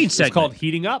a cooking segment. It's called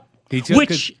Heating Up.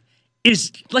 Which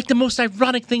is like the most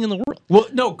ironic thing in the world. Well,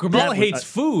 no, Gramala hates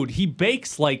food. He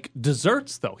bakes like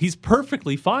desserts, though. He's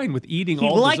perfectly fine with eating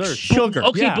all likes desserts. sugar.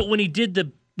 Okay, but when he did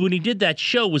the when he did that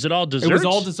show, was it all desserts? It was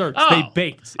all desserts. Oh. They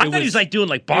baked. I thought he was like doing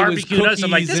like barbecue nuts.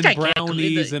 I'm like, this guy can't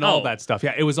brownies and all that stuff.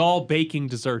 Yeah, it was all baking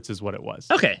desserts, is what it was.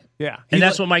 Okay. Yeah, And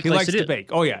that's what Mike he likes to do. bake.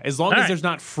 Oh yeah, as long All as right. there's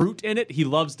not fruit in it, he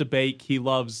loves to bake. He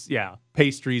loves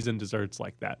pastries and desserts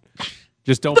like that.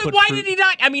 Just don't. But put why fruit. did he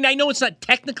not? I mean, I know it's not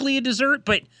technically a dessert,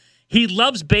 but he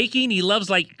loves baking. He loves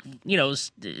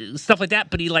stuff like that.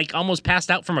 But he like almost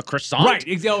passed out from a croissant.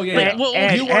 Right. Oh yeah. Like, yeah.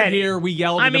 well, you weren't here. We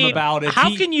yelled at him about it.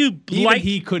 How can you even like?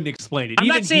 he couldn't explain it. I'm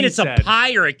Even not saying he it's a said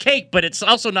pie or a cake, but it's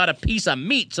also not a piece of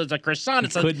meat. So it's a croissant. he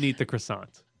It's a, couldn't eat the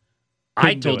croissant. I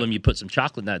Couldn't do told it. him you put some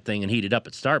chocolate in that thing and heat it up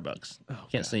at Starbucks.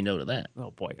 Can't say no to that.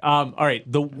 Oh boy. All right.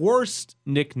 The worst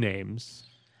nicknames.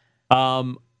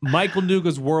 Michael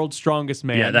Nuga's World's Strongest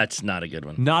Man. Yeah, that's not a good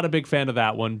one. Not a big fan of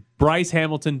that one. Bryce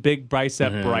Hamilton, Big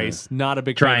Bicep Bryce. Not a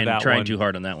big fan of that one. Trying too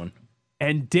hard on that one.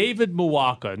 And David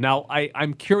Mwaka. Now,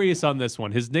 I'm curious on this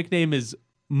one. His nickname is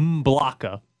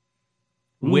Mblaka,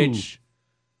 which...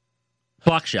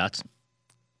 Block shots.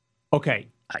 Okay.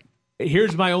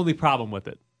 Here's my only problem with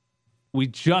it. We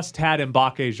just had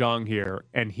Mbake Zhang here,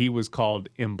 and he was called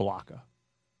Mblaka.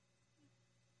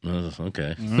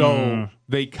 Okay. So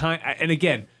they and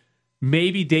again,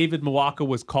 maybe David Mwaka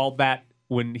was called that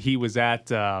when he was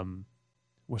at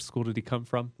what school did he come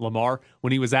from? Lamar.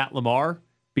 When he was at Lamar,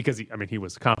 because he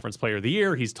was Conference Player of the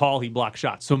Year. He's tall. He blocks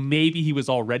shots. So maybe he was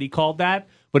already called that.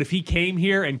 But if he came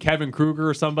here and Kevin Kruger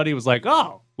or somebody was like,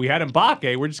 "Oh, we had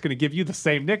Mbake, we're just going to give you the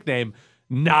same nickname."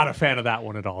 Not a fan of that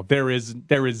one at all. There is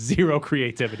zero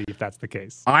creativity if that's the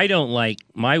case. I don't like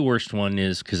my worst one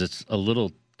is because it's a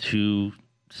little too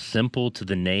simple to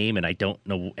the name, and I don't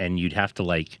know, and you'd have to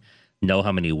like know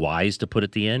how many Y's to put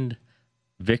at the end.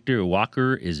 Victor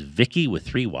Walker is Vicky with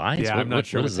 3 Y's. Yeah, I'm not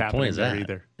sure what's happening there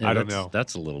either. Yeah, I don't know.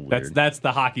 That's a little weird. That's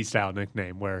the hockey style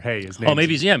nickname where his name.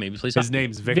 Maybe he plays. His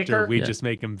name's Victor. We just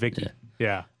make him Vicky.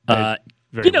 Yeah. Very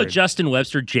weird. Justin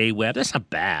Webster, Jay Webb. That's not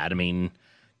bad. I mean,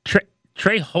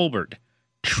 Trey Holbert,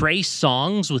 Trey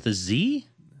Songs with a Z.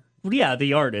 Yeah,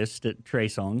 the artist at Trey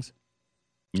Songs.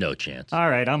 No chance. All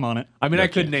right, I'm on it. I mean, I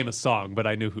couldn't name a song, but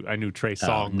I knew Trey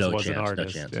Songs was an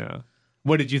artist. No chance. Yeah.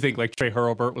 What did you think? Like Trey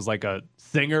Hurlbert was like a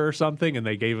singer or something, and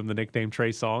they gave him the nickname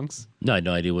Trey Songs? No, I had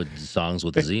no idea what songs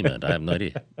with a Z meant. I have no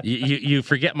idea. You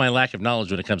forget my lack of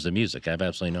knowledge when it comes to music. I have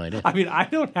absolutely no idea. I mean, I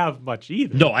don't have much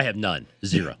either. No, I have none.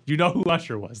 Zero. You know who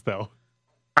Usher was, though?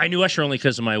 I knew Usher only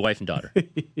because of my wife and daughter.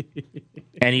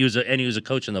 and he was a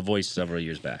coach in The Voice several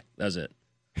years back. That was it.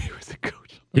 He was a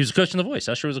coach. He was a coach in The Voice.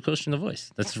 Usher was a coach in The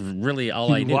Voice. That's really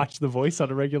all I You knew. watch The Voice on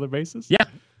a regular basis? Yeah,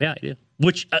 I do.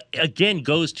 Which, again,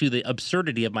 goes to the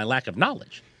absurdity of my lack of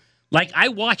knowledge. Like, I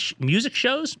watch music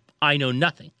shows, I know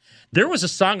nothing. There was a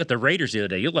song at the Raiders the other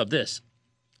day. You'll love this.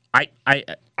 I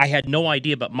had no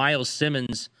idea, but Miles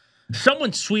Simmons,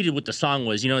 someone tweeted what the song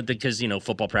was, because,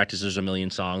 football practice, there's a million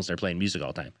songs. They're playing music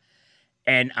all the time.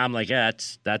 And I'm like,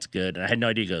 that's good. And I had no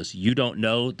idea. He goes, you don't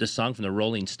know this song from the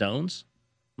Rolling Stones?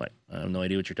 I'm like, I have no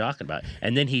idea what you're talking about.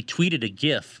 And then he tweeted a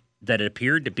GIF that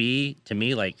appeared to be, to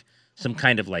me, like some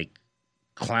kind of like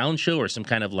clown show or some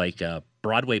kind of like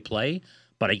Broadway play.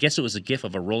 But I guess it was a GIF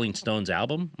of a Rolling Stones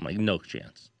album. I'm like, no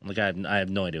chance. I'm like, I have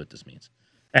no idea what this means.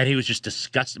 And he was just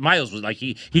disgusted. Miles was like,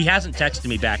 he hasn't texted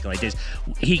me back in like days.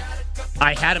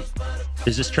 I had him.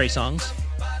 Is this Trey Songs?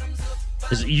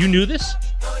 You knew this?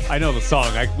 I know the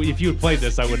song. If you had played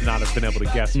this, I would not have been able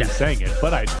to guess who sang it.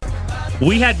 But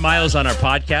we had Miles on our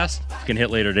podcast. You can hit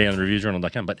later today on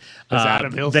reviewjournal.com. But was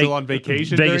Adam Hill still on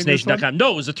vacation? VegasNation.com.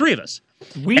 No, it was the three of us.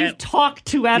 We've talked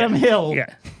to Adam Hill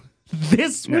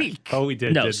this week. Oh, we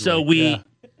did. No, so we're.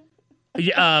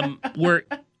 The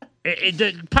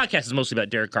podcast is mostly about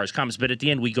Derek Carr's comments, but at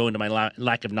the end we go into my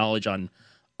lack of knowledge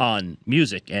on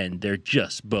music, and they're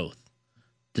just both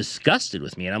disgusted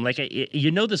with me. And I'm like,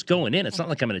 this going in. It's not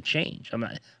like I'm going to change. I'm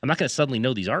not going to suddenly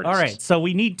know these artists. All right, so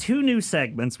we need 2 new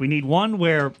segments. We need one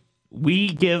where we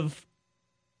give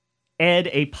Ed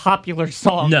a popular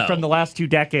song from the last 2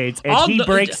 decades, and he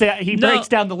breaks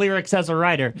down the lyrics as a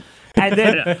writer. And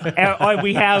then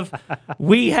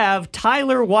we have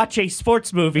Tyler watch a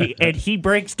sports movie, and he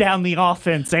breaks down the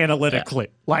offense analytically.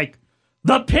 Yeah. Like,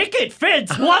 the picket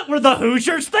fence, what were the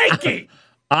Hoosiers thinking?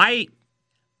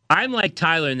 I'm like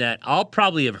Tyler in that I'll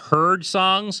probably have heard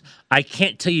songs. I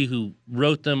can't tell you who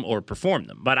wrote them or performed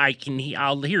them, but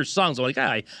I'll hear songs. I'm like,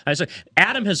 I say,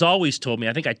 Adam has always told me,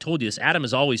 I think I told you this, Adam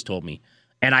has always told me,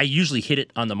 and I usually hit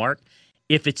it on the mark.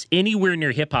 If it's anywhere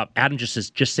near hip hop, Adam just says,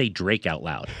 just say Drake out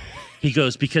loud. He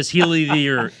goes, because he'll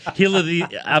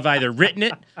have either written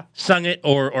it, sung it,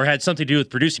 or had something to do with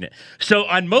producing it. So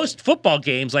on most football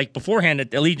games, like beforehand at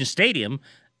Allegiant Stadium,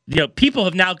 people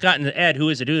have now gotten to Ed, who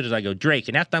is it? Who is it? I go, Drake.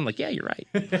 And after I'm like, yeah, you're right.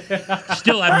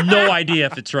 Still have no idea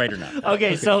if it's right or not.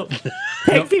 Okay, so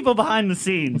take people behind the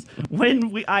scenes.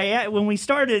 When we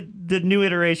started the new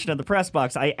iteration of the Press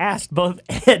Box, I asked both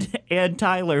Ed and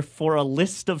Tyler for a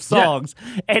list of songs,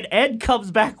 and Ed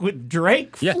comes back with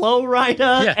Drake, Flo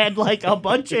Rida, and like a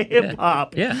bunch of hip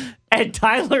hop. And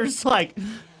Tyler's like,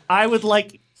 I would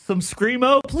like some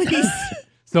Screamo, please.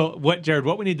 So Jared,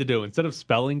 what we need to do, instead of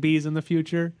spelling bees in the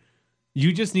future,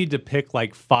 you just need to pick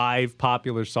like 5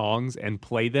 popular songs and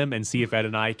play them and see if Ed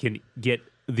and I can get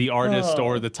the artist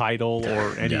or the title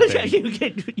or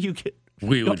anything.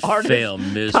 We would artist, fail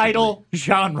miserably. Title,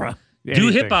 genre. Do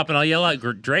hip hop and I'll yell out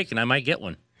Drake and I might get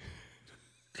one.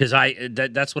 Because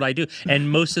that's what I do.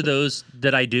 And most of those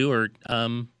that I do are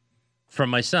from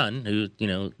my son, who,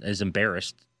 is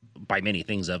embarrassed by many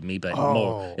things of me, but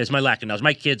more, it's my lack of knowledge.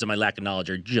 My kids and my lack of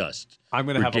knowledge are just I'm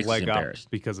going to have a leg up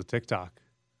because of TikTok.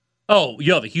 Oh,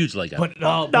 you have a huge leg up. But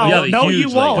you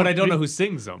won't. But I don't know who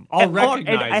sings them. I'll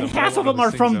recognize them. And half of them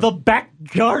are from the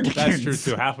Backyardigans. That's true,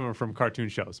 too. Half of them are from cartoon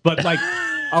shows. But, like,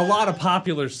 a lot of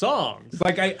popular songs.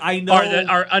 Like, I know...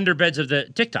 Are underbeds of the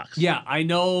TikToks. Yeah, I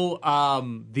know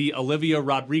the Olivia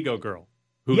Rodrigo girl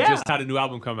who just had a new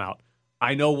album come out.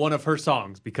 I know one of her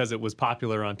songs because it was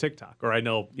popular on TikTok. Or I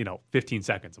know, 15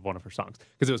 seconds of one of her songs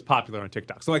because it was popular on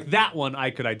TikTok. So, like, that one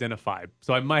I could identify.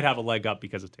 So I might have a leg up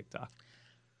because of TikTok.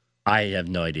 I have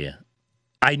no idea.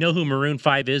 I know who Maroon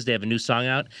 5 is. They have a new song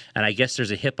out. And I guess there's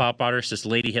a hip-hop artist, this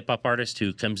lady hip-hop artist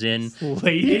who comes in.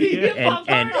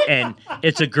 And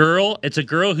it's a girl. It's a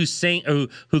girl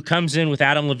who comes in with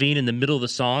Adam Levine in the middle of the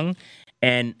song.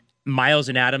 And Miles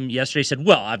and Adam yesterday said,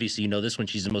 well, obviously you know this one.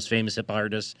 She's the most famous hip-hop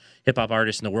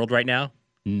artist in the world right now.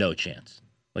 No chance.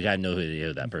 Like, I know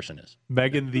who that person is.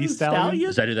 Megan Thee Stallion?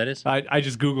 Is that who that is? I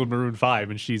just Googled Maroon 5,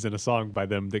 and she's in a song by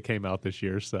them that came out this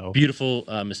year. So Beautiful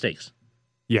Mistakes.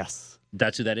 Yes.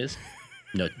 That's who that is?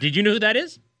 No. Did you know who that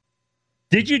is?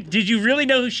 Did you really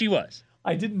know who she was?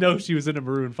 I didn't know she was in a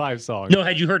Maroon 5 song. No,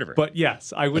 had you heard of her? But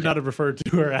yes, I would not have referred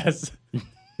to her as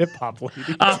hip-hop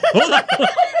lady. Hold on.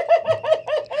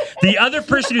 The other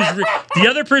person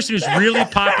who's really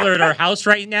popular at our house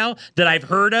right now that I've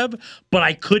heard of, but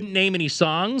I couldn't name any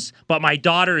songs, but my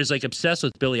daughter is like obsessed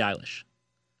with Billie Eilish.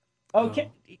 Okay.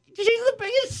 She's the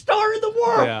biggest star in the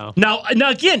world. Yeah. Now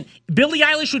again, Billie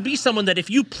Eilish would be someone that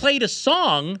if you played a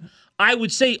song, I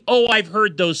would say, "Oh, I've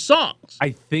heard those songs."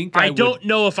 I think I don't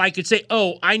know if I could say,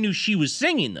 "Oh, I knew she was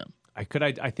singing them." I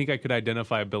think I could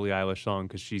identify a Billie Eilish song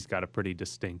because she's got a pretty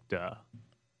distinct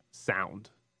sound.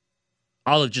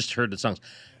 I'll have just heard the songs.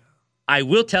 I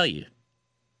will tell you,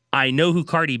 I know who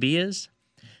Cardi B is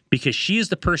because she is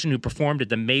the person who performed at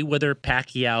the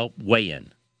Mayweather-Pacquiao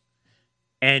weigh-in.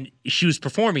 And she was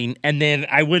performing, and then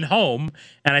I went home,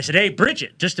 and I said, hey,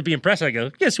 Bridget, just to be impressed, I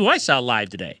go, guess who I saw live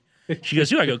today? She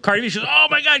goes, who? I go, Cardi B. She goes, oh,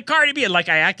 my God, Cardi B. And like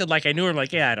I acted like I knew her. I'm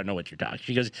like, yeah, I don't know what you're talking.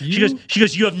 She goes,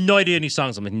 you have no idea any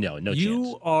songs. I'm like, no chance.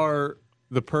 You are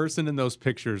the person in those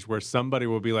pictures where somebody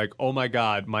will be like, oh my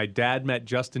God, my dad met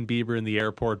Justin Bieber in the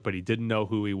airport, but he didn't know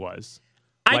who he was.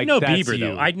 I'd know Bieber,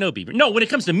 though. I'd know Bieber. No, when it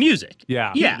comes to music.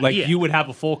 Yeah. You would have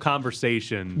a full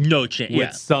conversation. No chance.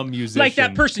 With some musician. Like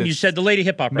that person you said, the lady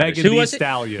hip hop artist. Megan Thee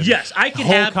Stallion. Yes, I could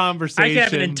have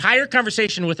an entire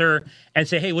conversation with her and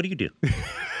say, hey, what do you do?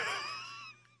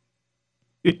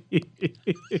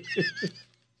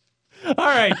 All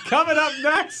right, coming up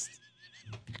next.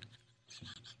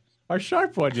 Our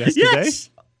sharp one yesterday.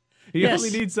 Yes. He only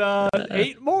needs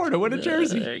 8 more to win a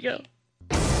jersey. There you go.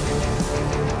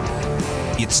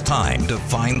 It's time to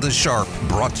find the sharp,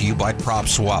 brought to you by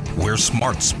PropSwap, where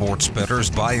smart sports bettors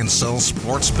buy and sell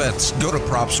sports bets. Go to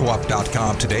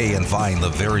PropSwap.com today and find the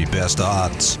very best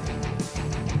odds.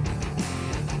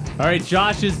 All right,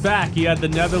 Josh is back. He had the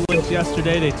Netherlands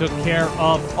yesterday. They took care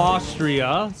of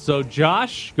Austria. So,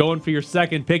 Josh, going for your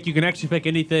second pick. You can actually pick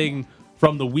anything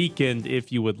from the weekend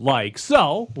if you would like.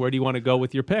 So, where do you want to go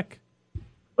with your pick?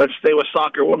 Let's stay with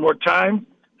soccer one more time.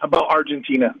 How about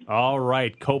Argentina? All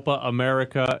right, Copa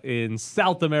America in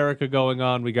South America going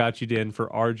on. We got you in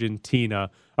for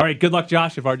Argentina. All right, good luck,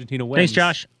 Josh, if Argentina wins. Thanks,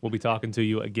 Josh. We'll be talking to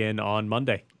you again on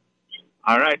Monday.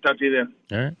 All right, talk to you then.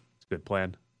 All right. It's a good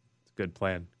plan. Good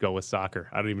plan. Go with soccer.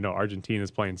 I don't even know.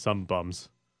 Argentina's playing some bums.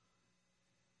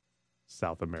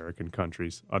 South American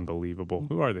countries. Unbelievable.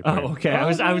 Who are they playing? Oh, okay.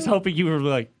 I was hoping you were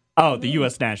like, the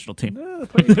U.S. national team.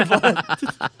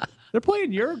 They're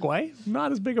playing Uruguay.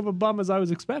 Not as big of a bum as I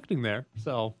was expecting there.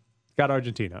 So, got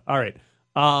Argentina. All right.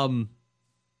 Well,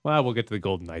 we'll get to the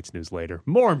Golden Knights news later.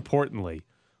 More importantly,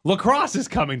 lacrosse is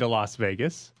coming to Las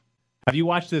Vegas. Have you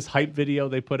watched this hype video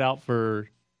they put out for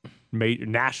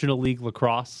National League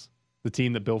Lacrosse? The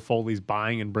team that Bill Foley's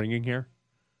buying and bringing here?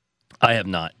 I have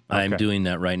not. Okay. I'm doing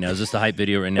that right now. Is this the hype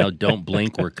video right now? Don't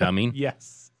blink, we're coming.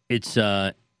 Yes. It's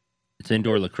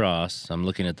indoor lacrosse. I'm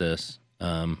looking at this.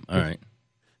 All right.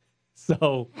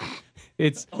 So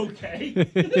it's okay.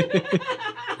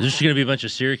 Is this going to be a bunch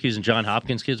of Syracuse and John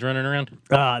Hopkins kids running around?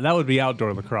 That would be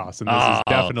outdoor lacrosse, and this is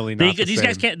definitely not. These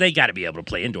guys can't. They got to be able to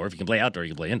play indoor. If you can play outdoor,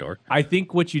 you can play indoor. I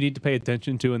think what you need to pay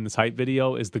attention to in this hype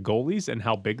video is the goalies and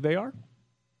how big they are.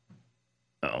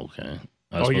 Okay.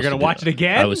 You're going to watch it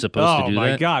again? I was supposed to do that.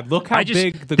 Oh my God! Look how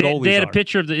big the goalies are. They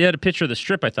had a picture of the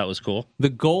strip. I thought was cool. The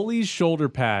goalies' shoulder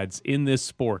pads in this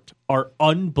sport are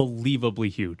unbelievably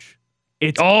huge.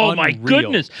 It's unreal. My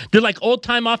goodness! They're like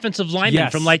old-time offensive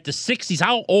linemen from like the '60s.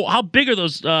 How big are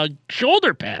those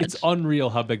shoulder pads? It's unreal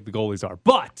how big the goalies are.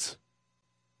 But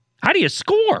how do you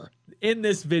score? In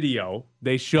this video,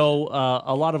 they show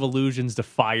a lot of allusions to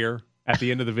fire. At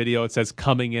the end of the video, it says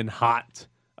 "coming in hot."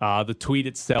 The tweet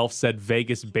itself said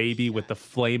Vegas baby with the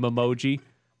flame emoji.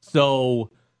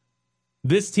 So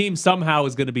this team somehow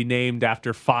is going to be named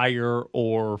after fire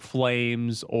or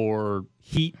flames or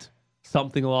heat,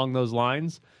 something along those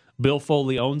lines. Bill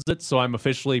Foley owns it, so I'm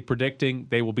officially predicting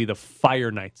they will be the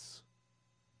Fire Knights.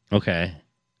 Okay.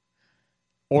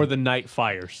 Or the Night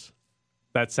Fires.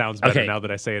 That sounds better now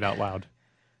that I say it out loud.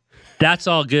 That's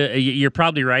all good. You're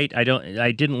probably right. I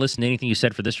didn't listen to anything you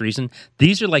said for this reason.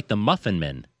 These are like the Muffin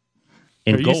Men.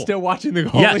 Are you still watching the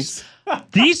goalies? Yes.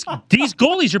 These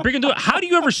goalies are big into it. How do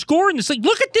you ever score in this league?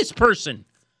 Look at this person.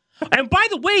 And by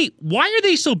the way, why are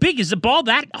they so big? Is the ball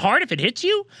that hard if it hits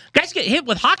you? Guys get hit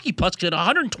with hockey pucks at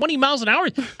 120 miles an hour.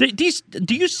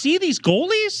 Do you see these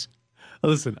goalies?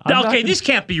 Listen. This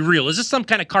can't be real. Is this some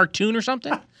kind of cartoon or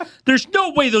something? There's no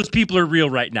way those people are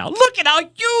real right now. Look at how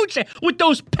huge with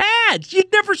those pads.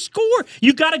 You'd never score.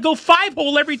 You got to go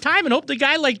 5-hole every time and hope the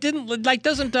guy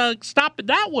doesn't stop it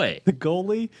that way. The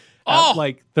goalie at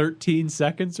like 13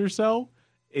 seconds or so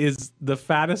is the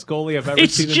fattest goalie I've ever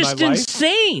seen in my life. It's just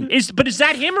insane. But is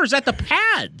that him or is that the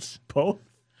pads? Both.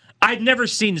 I've never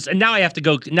seen this, and now I have to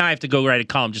go. Now I have to go write a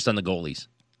column just on the goalies.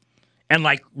 And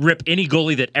like rip any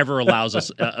goalie that ever allows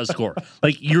us a score.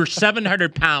 Like you're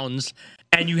 700 pounds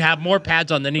and you have more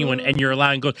pads on than anyone, and you're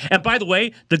allowing goals. And by the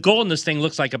way, the goal in this thing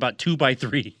looks like about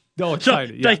 2x3. No, it's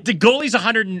like the goalie's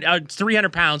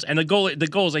 300 pounds, and the goal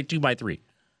is like 2x3.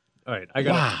 All right, I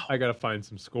gotta find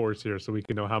some scores here so we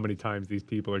can know how many times these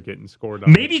people are getting scored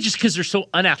on. Maybe just because they're so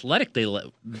unathletic, they let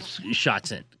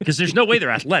shots in because there's no way they're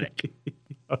athletic.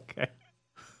 Okay.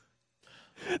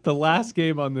 The last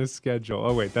game on this schedule.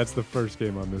 Oh, wait, that's the first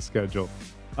game on this schedule.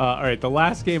 All right, the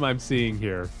last game I'm seeing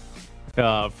here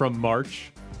from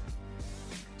March.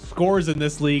 Scores in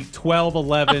this league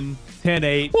 12-11,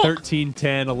 10-8, 13-10,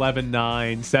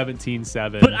 11-9,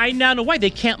 17-7. But I now know why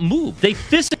they can't move. They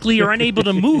physically are unable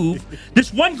to move.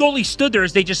 This one goalie stood there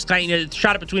as they just kind of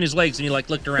shot it between his legs, and he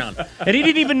looked around. And he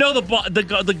didn't even know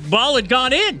the ball had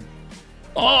gone in.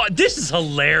 Oh, this is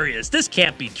hilarious. This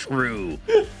can't be true.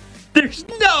 There's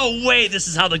no way this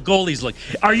is how the goalies look.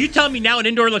 Are you telling me now in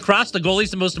indoor lacrosse the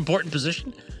goalie's the most important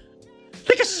position?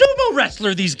 Like a sumo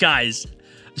wrestler, these guys.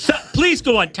 So, please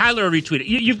go on. Tyler will retweet it.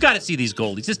 You've got to see these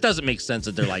goalies. This doesn't make sense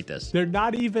that they're like this. They're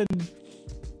not even...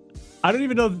 I don't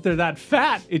even know that they're that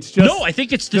fat. It's just... No, I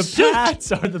think it's the suit.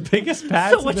 Pads are the biggest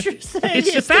pads. So what you're saying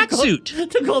it's the fat suit.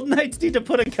 The Golden Knights need to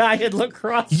put a guy in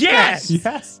lacrosse. Yes.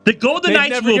 Yes. The Golden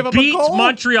Knights will beat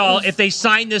Montreal if they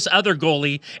sign this other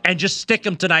goalie and just stick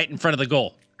him tonight in front of the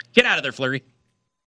goal. Get out of there, Fleury.